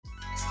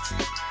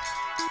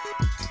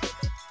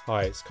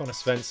Hi, it's Connor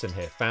Svensson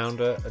here,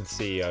 founder and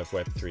CEO of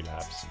Web3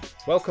 Labs.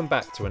 Welcome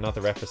back to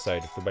another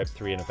episode of the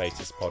Web3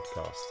 Innovators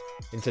podcast.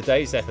 In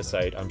today's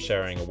episode, I'm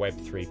sharing a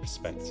Web3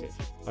 perspective.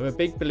 I'm a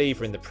big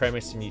believer in the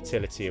premise and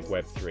utility of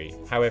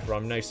Web3, however,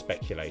 I'm no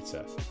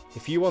speculator.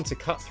 If you want to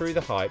cut through the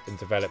hype and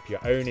develop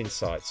your own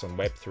insights on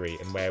Web3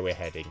 and where we're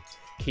heading,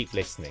 keep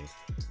listening.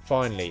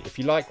 Finally, if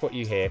you like what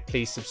you hear,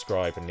 please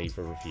subscribe and leave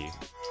a review.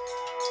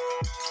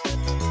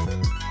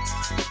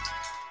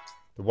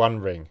 The One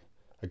Ring.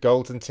 A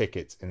golden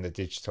ticket in the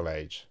digital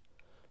age.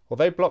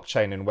 Although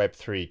blockchain and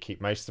Web3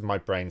 keep most of my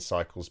brain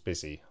cycles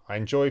busy, I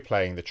enjoy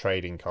playing the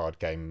trading card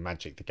game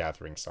Magic the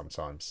Gathering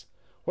sometimes.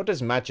 What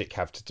does Magic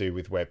have to do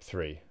with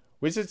Web3?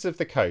 Wizards of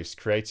the Coast,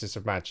 creators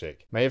of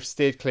Magic, may have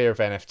steered clear of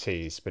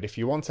NFTs, but if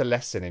you want a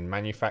lesson in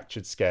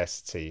manufactured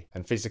scarcity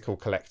and physical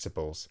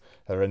collectibles,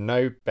 there are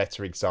no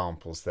better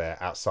examples there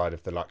outside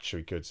of the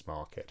luxury goods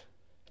market.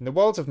 In the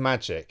world of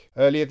Magic,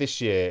 earlier this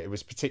year it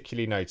was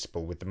particularly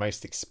notable with the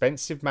most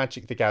expensive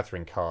Magic the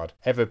Gathering card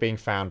ever being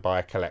found by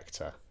a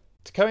collector.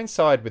 To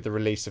coincide with the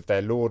release of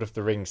their Lord of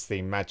the Rings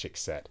themed Magic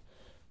set,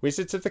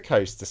 Wizards of the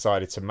Coast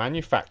decided to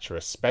manufacture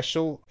a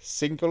special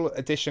single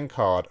edition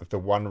card of the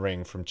One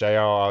Ring from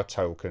J.R.R.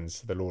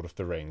 Tolkien's The Lord of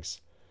the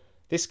Rings.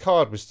 This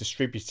card was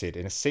distributed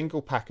in a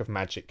single pack of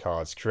Magic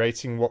cards,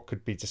 creating what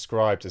could be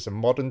described as a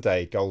modern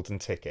day golden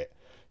ticket,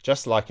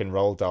 just like in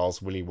Roald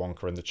Dahl's Willy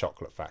Wonka and the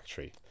Chocolate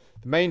Factory.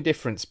 The main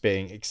difference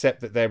being,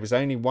 except that there was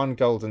only one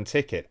golden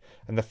ticket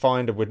and the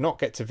finder would not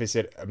get to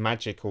visit a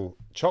magical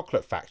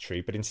chocolate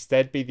factory but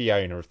instead be the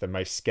owner of the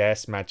most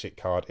scarce magic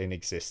card in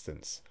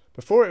existence.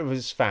 Before it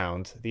was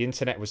found, the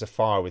internet was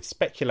afire with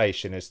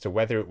speculation as to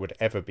whether it would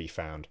ever be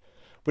found.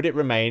 Would it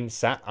remain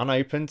sat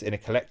unopened in a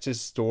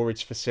collector's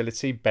storage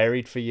facility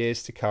buried for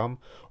years to come?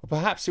 Or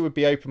perhaps it would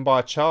be opened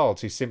by a child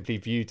who simply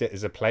viewed it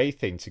as a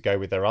plaything to go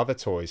with their other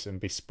toys and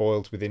be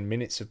spoiled within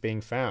minutes of being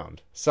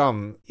found.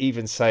 Some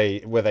even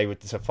say were they were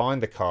to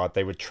find the card,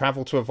 they would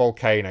travel to a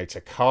volcano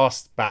to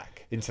cast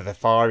back into the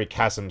fiery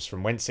chasms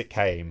from whence it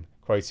came,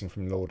 quoting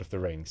from Lord of the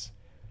Rings.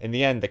 In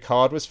the end, the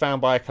card was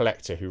found by a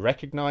collector who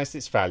recognised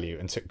its value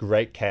and took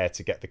great care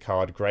to get the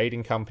card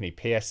grading company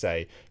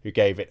PSA, who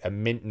gave it a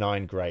mint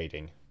 9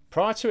 grading.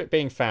 Prior to it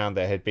being found,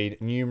 there had been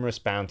numerous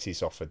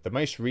bounties offered, the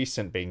most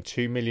recent being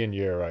 €2 million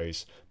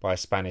by a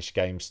Spanish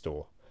game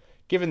store.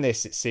 Given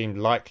this, it seemed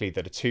likely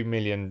that a €2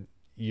 million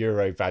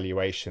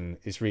valuation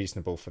is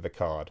reasonable for the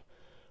card.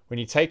 When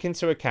you take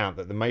into account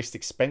that the most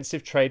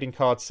expensive trading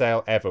card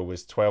sale ever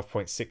was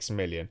 $12.6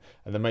 million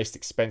and the most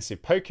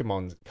expensive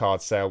Pokemon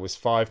card sale was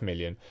 $5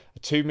 million, a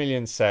 $2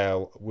 million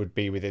sale would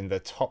be within the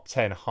top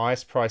 10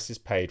 highest prices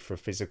paid for a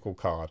physical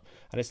card,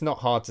 and it's not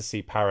hard to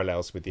see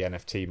parallels with the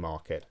NFT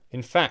market.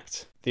 In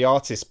fact, the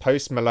artist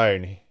Post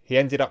Malone, he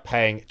ended up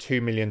paying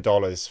 $2 million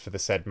for the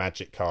said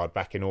Magic card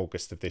back in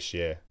August of this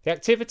year. The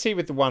activity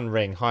with the One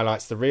Ring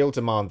highlights the real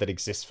demand that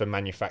exists for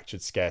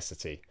manufactured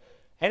scarcity.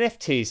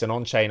 NFTs and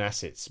on-chain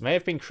assets may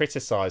have been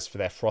criticised for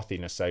their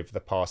frothiness over the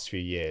past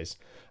few years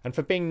and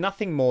for being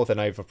nothing more than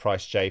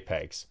overpriced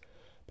JPEGs.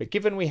 But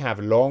given we have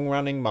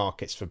long-running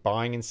markets for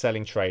buying and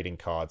selling trading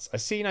cards, I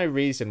see no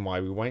reason why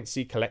we won't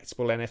see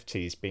collectible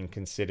NFTs being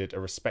considered a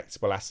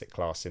respectable asset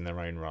class in their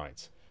own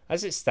right.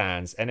 As it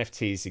stands,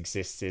 NFTs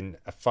exist in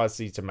a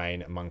fuzzy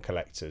domain among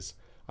collectors.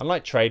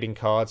 Unlike trading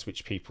cards,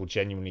 which people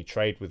genuinely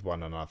trade with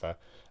one another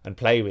and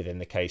play with in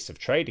the case of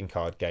trading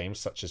card games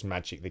such as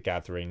Magic the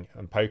Gathering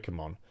and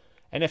Pokemon,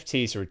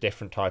 NFTs are a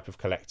different type of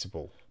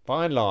collectible.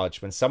 By and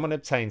large, when someone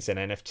obtains an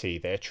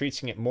NFT, they are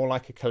treating it more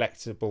like a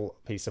collectible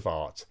piece of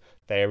art.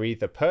 They are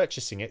either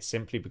purchasing it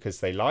simply because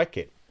they like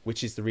it,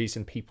 which is the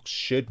reason people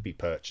should be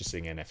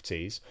purchasing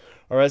NFTs,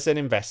 or as an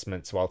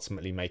investment to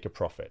ultimately make a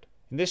profit.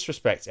 In this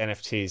respect,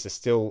 NFTs are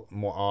still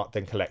more art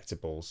than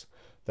collectibles.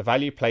 The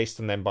value placed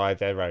on them by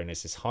their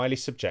owners is highly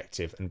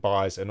subjective, and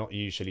buyers are not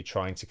usually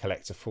trying to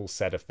collect a full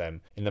set of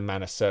them in the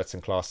manner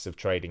certain classes of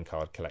trading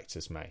card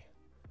collectors may.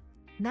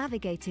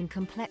 Navigating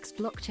complex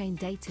blockchain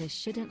data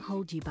shouldn't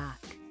hold you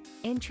back.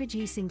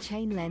 Introducing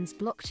ChainLens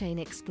Blockchain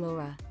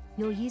Explorer,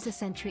 your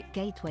user-centric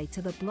gateway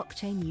to the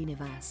blockchain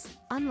universe.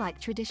 Unlike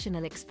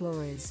traditional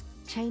explorers,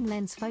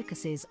 ChainLens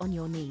focuses on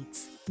your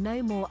needs.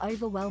 No more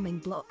overwhelming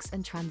blocks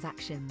and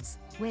transactions.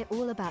 We're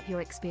all about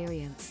your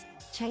experience.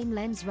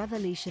 ChainLens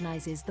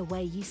revolutionizes the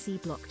way you see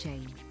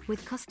blockchain.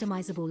 With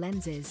customizable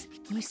lenses,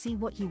 you see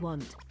what you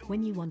want,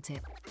 when you want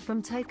it.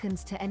 From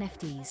tokens to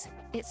NFTs,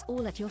 it's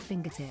all at your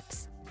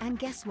fingertips. And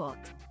guess what?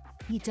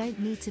 You don't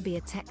need to be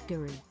a tech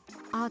guru.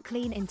 Our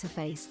clean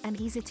interface and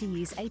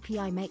easy-to-use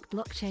API make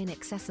blockchain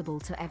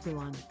accessible to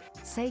everyone.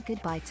 Say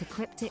goodbye to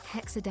cryptic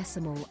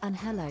hexadecimal and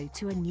hello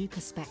to a new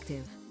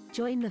perspective.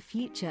 Join the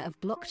future of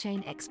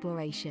blockchain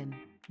exploration.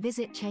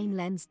 Visit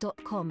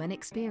chainlens.com and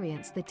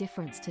experience the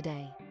difference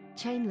today.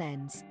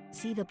 ChainLens,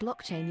 see the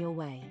blockchain your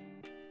way.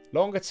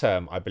 Longer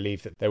term, I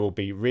believe that there will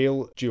be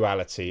real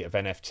duality of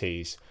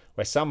NFTs,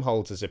 where some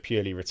holders are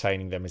purely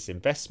retaining them as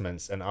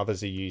investments and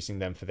others are using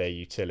them for their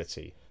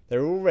utility.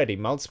 There are already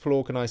multiple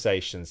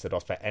organisations that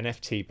offer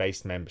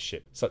NFT-based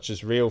membership, such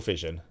as Real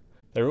Vision,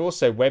 There are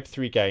also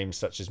Web3 games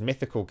such as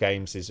Mythical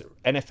Games'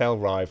 NFL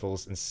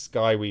Rivals and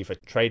Skyweaver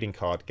trading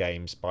card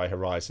games by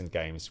Horizon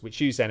Games, which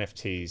use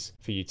NFTs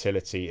for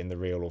utility in the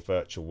real or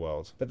virtual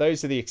world. But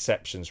those are the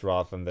exceptions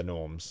rather than the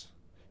norms.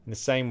 In the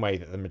same way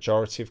that the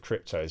majority of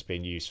crypto is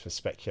being used for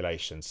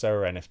speculation, so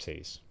are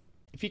NFTs.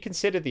 If you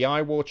consider the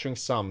eye-watering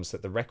sums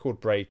that the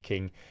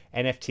record-breaking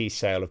NFT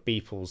sale of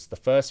Beeple's The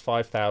First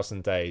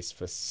 5,000 Days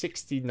for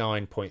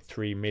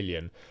 $69.3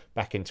 million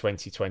back in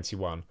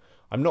 2021,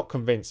 I'm not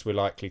convinced we're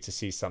likely to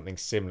see something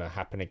similar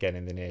happen again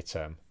in the near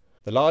term.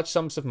 The large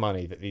sums of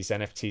money that these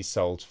NFTs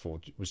sold for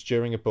was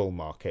during a bull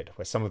market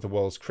where some of the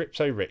world's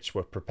crypto-rich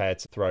were prepared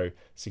to throw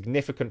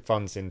significant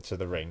funds into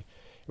the ring.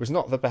 It was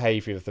not the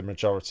behaviour of the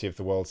majority of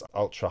the world's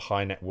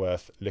ultra-high net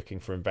worth looking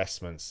for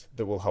investments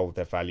that will hold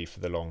their value for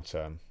the long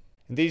term.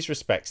 In these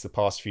respects, the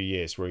past few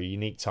years were a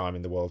unique time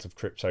in the world of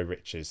crypto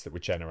riches that were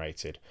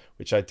generated,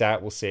 which I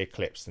doubt will see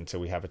eclipsed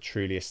until we have a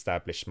truly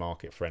established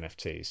market for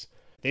NFTs.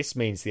 This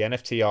means the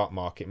NFT art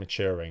market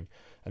maturing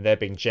and there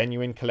being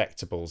genuine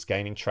collectibles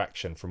gaining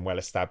traction from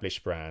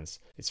well-established brands.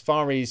 It's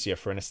far easier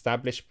for an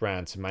established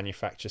brand to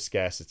manufacture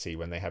scarcity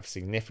when they have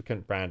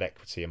significant brand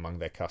equity among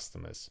their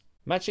customers.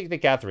 Magic the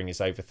Gathering is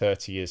over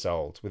 30 years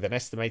old, with an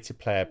estimated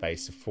player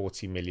base of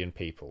 40 million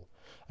people.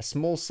 A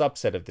small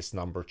subset of this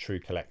number are true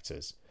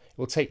collectors. It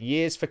will take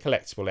years for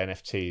collectible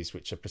NFTs,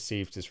 which are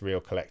perceived as real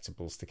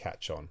collectibles, to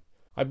catch on.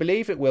 I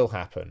believe it will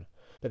happen,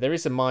 but there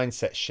is a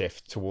mindset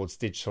shift towards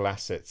digital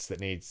assets that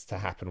needs to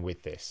happen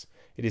with this.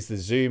 It is the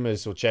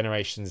Zoomers or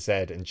Generation Z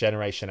and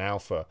Generation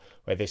Alpha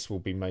where this will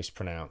be most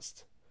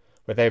pronounced,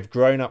 where they have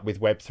grown up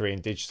with Web3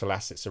 and digital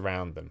assets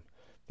around them.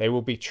 They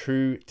will be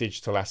true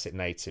digital asset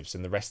natives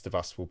and the rest of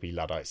us will be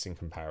Luddites in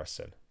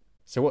comparison.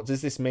 So what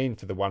does this mean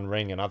for the One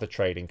Ring and other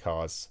trading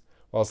cards?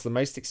 Whilst the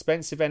most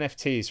expensive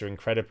NFTs are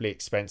incredibly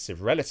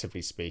expensive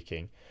relatively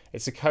speaking,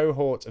 it's a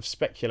cohort of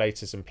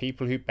speculators and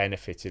people who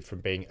benefited from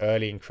being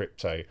early in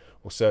crypto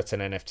or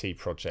certain NFT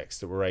projects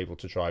that were able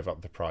to drive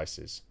up the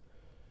prices.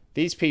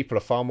 These people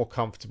are far more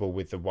comfortable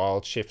with the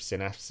wild shifts in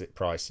asset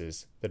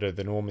prices that are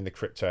the norm in the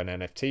crypto and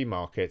NFT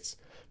markets,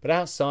 but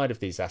outside of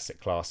these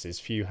asset classes,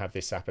 few have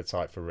this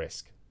appetite for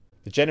risk.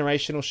 The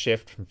generational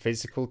shift from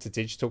physical to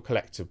digital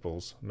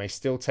collectibles may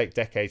still take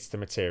decades to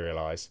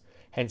materialise,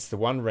 hence the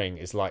One Ring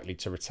is likely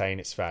to retain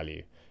its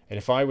value, and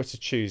if I were to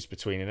choose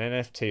between an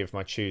NFT of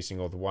my choosing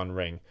or the One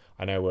Ring,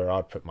 I know where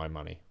I'd put my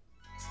money.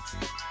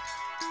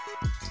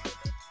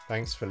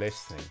 Thanks for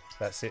listening.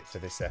 That's it for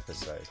this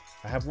episode.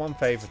 I have one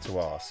favour to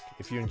ask.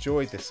 If you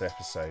enjoyed this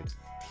episode,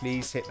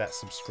 please hit that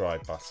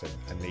subscribe button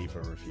and leave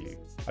a review.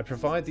 I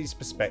provide these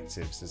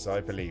perspectives as I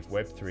believe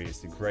Web3 is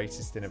the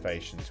greatest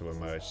innovation to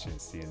emerge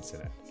since the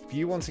internet. If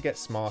you want to get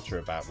smarter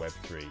about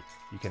Web3,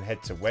 you can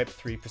head to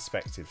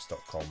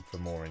web3perspectives.com for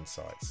more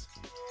insights.